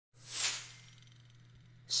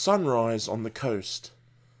Sunrise on the Coast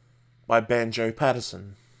by Banjo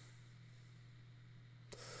Patterson.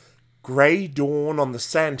 Grey dawn on the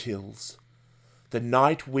sandhills. The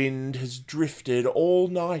night wind has drifted all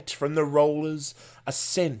night from the rollers a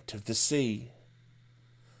scent of the sea.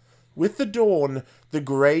 With the dawn, the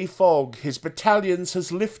grey fog his battalions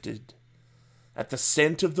has lifted. At the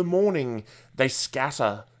scent of the morning, they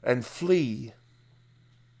scatter and flee.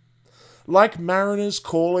 Like mariners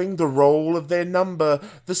calling the roll of their number,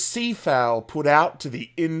 the seafowl put out to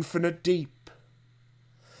the infinite deep.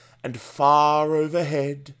 And far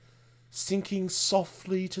overhead, sinking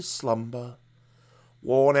softly to slumber,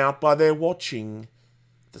 worn out by their watching,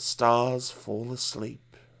 the stars fall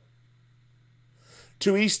asleep.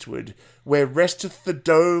 To eastward, where resteth the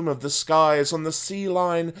dome of the skies on the sea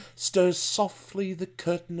line, stirs softly the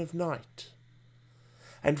curtain of night.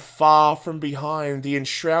 And far from behind the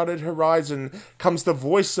enshrouded horizon comes the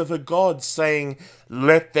voice of a god saying,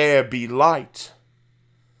 "Let there be light."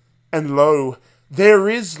 And lo, there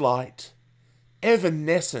is light,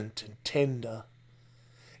 evanescent and tender.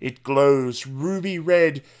 It glows ruby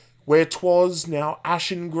red where 'twas now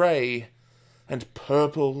ashen grey, and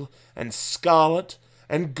purple and scarlet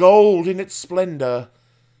and gold in its splendour.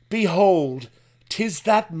 Behold, 'tis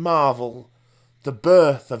that marvel, the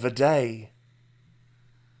birth of a day.